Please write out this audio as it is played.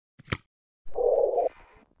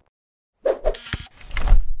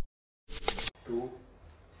2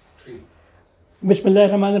 3।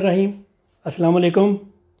 बिस्मिल्लाहिर्रहमानिर्रहीम। अस्सलाम वालेकुम।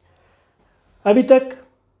 अभी तक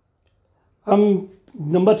हम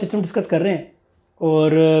नंबर सिस्टम डिस्कस कर रहे हैं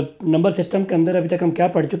और नंबर सिस्टम के अंदर अभी तक हम क्या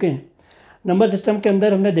पढ़ चुके हैं। नंबर सिस्टम के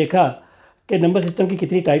अंदर हमने देखा कि नंबर सिस्टम की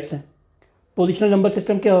कितनी टाइप्स हैं, पोजिशनल नंबर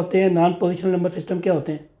सिस्टम क्या होते हैं, नॉन पोजिशनल नंबर सिस्टम क्या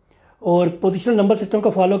होते हैं, और पोजिशनल नंबर सिस्टम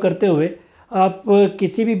को फॉलो करते हुए आप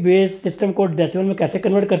किसी भी बेस सिस्टम को डेसिमल में कैसे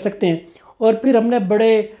कन्वर्ट कर सकते हैं। और फिर हमने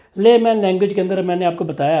बड़े लेमैन लैंग्वेज के अंदर मैंने आपको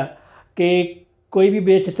बताया कि कोई भी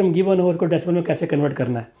बेस सिस्टम गिवन हो उसको डेसिमल में कैसे कन्वर्ट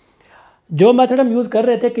करना है। जो मेथड हम यूज़ कर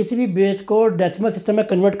रहे थे किसी भी बेस को डेसिमल सिस्टम में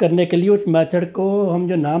कन्वर्ट करने के लिए, उस मेथड को हम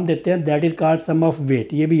जो नाम देते हैं that is called some of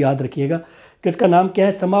weight. ये भी याद रखिएगा कि उसका नाम क्या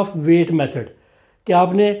है, सम ऑफ वेट मेथड। कि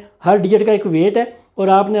आपने हर डिजिट का एक वेट है और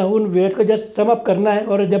आपने उन वेट को जस्ट सम अप करना है,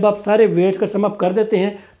 और जब आप सारे वेट्स को सम अप कर देते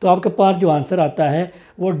हैं तो आपके पास जो आंसर आता है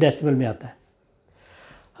वो डेसिमल में आता है।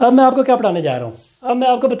 अब मैं आपको क्या पढ़ाने जा रहा हूँ, अब मैं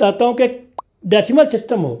आपको बताता हूँ कि डेसिमल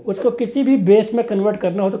सिस्टम हो उसको किसी भी बेस में कन्वर्ट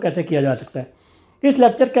करना हो तो कैसे किया जा सकता है। इस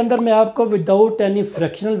लेक्चर के अंदर मैं आपको without any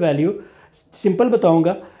fractional value simple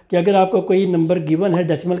बताऊंगा कि अगर आपको कोई नंबर गिवन है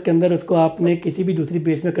डेसिमल के अंदर, उसको आपने किसी भी दूसरी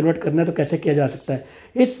बेस में कन्वर्ट करना है तो कैसे किया जा सकता है।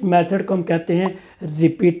 इस मेथड को हम कहते हैं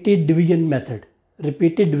repeated division method.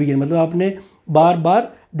 Repeated division मतलब आपने बार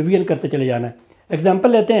बार डिवीजन करते चले जाना है।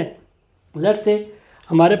 एग्जांपल लेते हैं, लेट्स से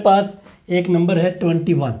हमारे पास एक नंबर है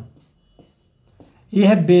 21, ये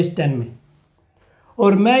है बेस 10 में,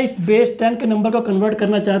 और मैं इस बेस 10 के नंबर को कन्वर्ट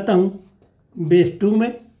करना चाहता हूँ बेस 2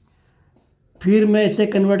 में, फिर मैं इसे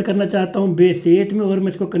कन्वर्ट करना चाहता हूँ बेस 8 में, और मैं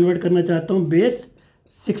इसको कन्वर्ट करना चाहता हूँ बेस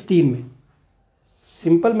 16 में।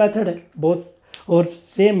 सिंपल मेथड है बहुत और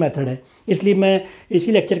सेम मेथड है, इसलिए मैं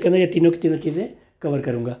इसी लेक्चर के अंदर ये तीनों की तीनों चीज़ें कवर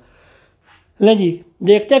करूँगा। लें जी,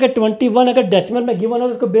 देखते हैं कि 21 अगर डेसिमल में गिवन हो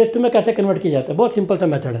तो उसको बेस 2 में कैसे कन्वर्ट किया जाता है। बहुत सिंपल सा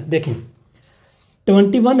मेथड है। देखें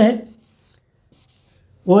 21 है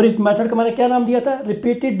और इस मेथड को मैंने क्या नाम दिया था,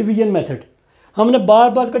 रिपीटेड डिवीजन मेथड। हमने बार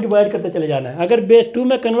बार इसको डिवाइड करते चले जाना है। अगर बेस 2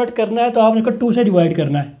 में कन्वर्ट करना है तो आपने इसको 2 से डिवाइड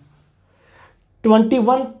करना है।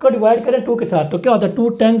 21 को डिवाइड करें 2 के साथ तो क्या होता है, 2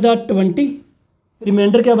 10 20,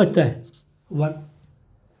 रिमाइंडर क्या बचता है 1।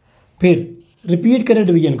 फिर रिपीट करें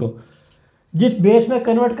डिवीजन को, जिस बेस में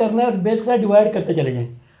कन्वर्ट करना है उस बेस के साथ डिवाइड करते चले जाएं।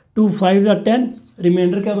 2 5 10,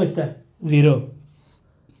 रिमाइंडर क्या बचता है 0।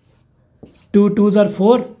 2 2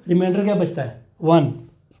 4, रिमाइंडर क्या बचता है 1।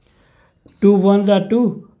 2 1 2,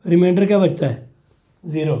 रिमाइंडर क्या बचता है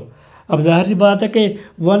 0। अब जाहिर सी बात है कि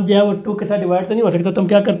 1 जो है वो 2 के साथ डिवाइड तो नहीं हो सकता, तो हम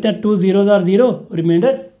क्या करते हैं 2 0 0,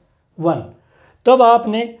 रिमाइंडर 1। तो अब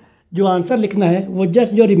आपने जो आंसर लिखना है वो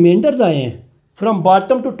जस्ट जो रिमाइंडर्स आए हैं फ्रॉम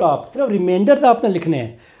बॉटम टू टॉप, सिर्फ रिमाइंडर्स आपने लिखने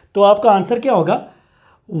हैं। तो आपका आंसर क्या होगा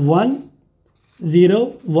 1 0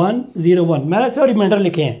 1 0 1। मैंने सिर्फ रिमाइंडर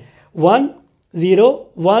लिखे हैं 1 0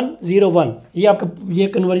 1 0 1। ये आपका ये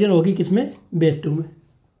कन्वर्जन होगी किसमें, बेस 2 में।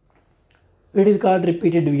 It is called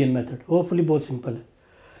repeated division method. Hopefully बहुत सिंपल है।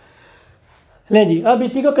 लें जी, अब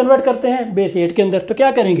इसी को कन्वर्ट करते हैं बेस 8 के अंदर। तो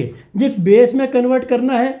क्या करेंगे, जिस बेस में कन्वर्ट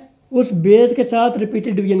करना है उस बेस के साथ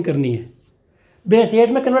रिपीटेड डिवीजन करनी है। बेस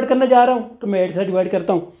 8 में कन्वर्ट करने जा रहा हूँ तो मैं 8 से डिवाइड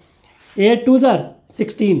करता हूँ। 8 2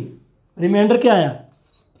 16, रिमाइंडर क्या आया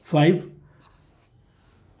 5।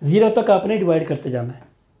 0 तक आपने डिवाइड करते जाना है।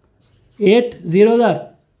 8 0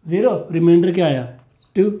 0, रिमाइंडर क्या आया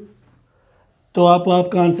 2। तो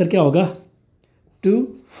आपका आंसर क्या होगा 2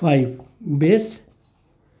 5। बेस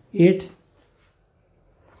 8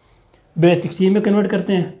 बेस 16 में कन्वर्ट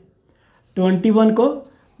करते हैं। 21 को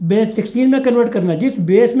बेस 16 में कन्वर्ट करना है। जिस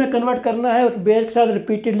बेस में कन्वर्ट करना है उस बेस के साथ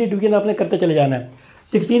रिपीटेडली डिवीजन आपने करते चले जाना है।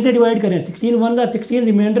 16 से डिवाइड करें, 16 1 16,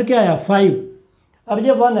 रिमाइंडर क्या आया 5। अब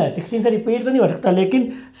ये 1 है, 16 से रिपीट तो नहीं हो सकता,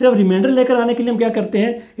 लेकिन सिर्फ रिमाइंडर लेकर आने के लिए हम क्या करते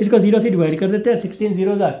हैं, इसको 0 से डिवाइड कर देते हैं। 16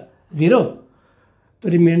 0 0, तो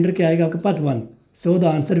रिमाइंडर क्या आएगा आपके पास 1। So the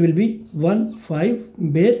answer will be 1 5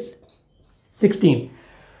 base 16।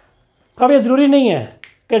 अब ये ज़रूरी नहीं है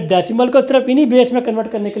कि डेसिमल को सिर्फ इन्हीं बेस में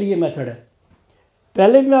कन्वर्ट करने के लिए मेथड है।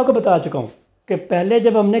 पहले भी मैं आपको बता चुका हूँ कि पहले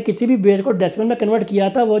जब हमने किसी भी बेस को डेसिमल में कन्वर्ट किया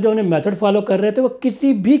था, वो जो हमने मेथड फॉलो कर रहे थे वो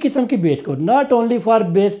किसी भी किस्म की बेस को, not only for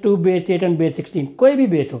base 2 base 8 and base 16, कोई भी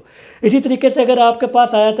बेस हो। इसी तरीके से अगर आपके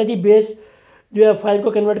पास आया था जी बेस जो है 5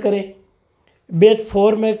 को कन्वर्ट करें, बेस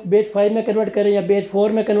 4 में, बेस 5 में कन्वर्ट करें, या बेस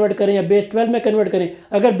 4 में कन्वर्ट करें, या बेस 12 में कन्वर्ट करें।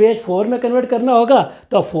 अगर बेस 4 में कन्वर्ट करना होगा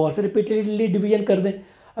तो 4 से रिपीटेडली डिवीजन कर दें।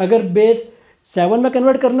 अगर बेस 7 में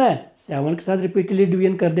कन्वर्ट करना है 7 के साथ रिपीटेडली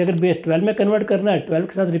डिवीजन कर दें। अगर बेस 12 में कन्वर्ट करना है 12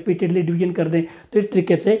 के साथ रिपीटेडली डिवीजन कर दें। तो इस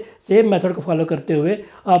तरीके से सेम मेथड को फॉलो करते हुए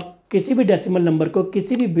आप किसी भी डेसिमल नंबर को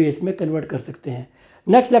किसी भी बेस में कन्वर्ट कर सकते हैं।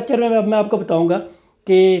 नेक्स्ट लेक्चर में मैं आपको बताऊंगा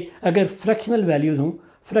कि अगर फ्रैक्शनल वैल्यूज़ हों,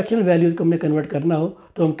 फ्रैक्शनल वैल्यूज़ को हमने कन्वर्ट करना हो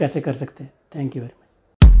तो हम कैसे कर सकते हैं। Thank you very much.